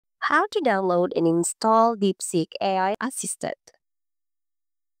How to download and install DeepSeek AI Assistant.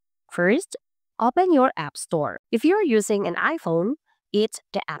 First, open your App Store. If you're using an iPhone, it's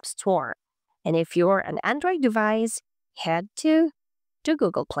the App Store. And if you're an Android device, head to the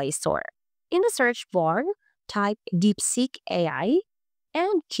Google Play Store. In the search bar, type DeepSeek AI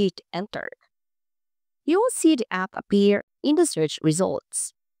and hit Enter. You will see the app appear in the search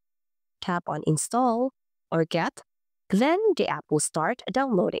results. Tap on Install or Get, then the app will start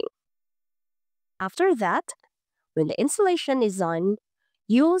downloading. After that, when the installation is done,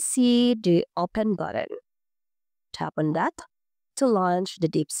 you'll see the Open button. Tap on that to launch the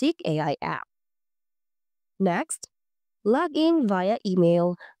DeepSeek AI app. Next, log in via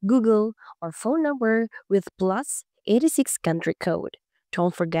email, Google, or phone number with +86 country code.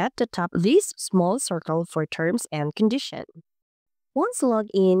 Don't forget to tap this small circle for terms and conditions. Once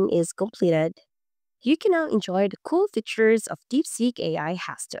login is completed, you can now enjoy the cool features of DeepSeek AI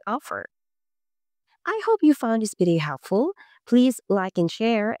has to offer. I hope you found this video helpful. Please like and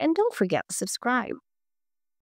share, and don't forget to subscribe.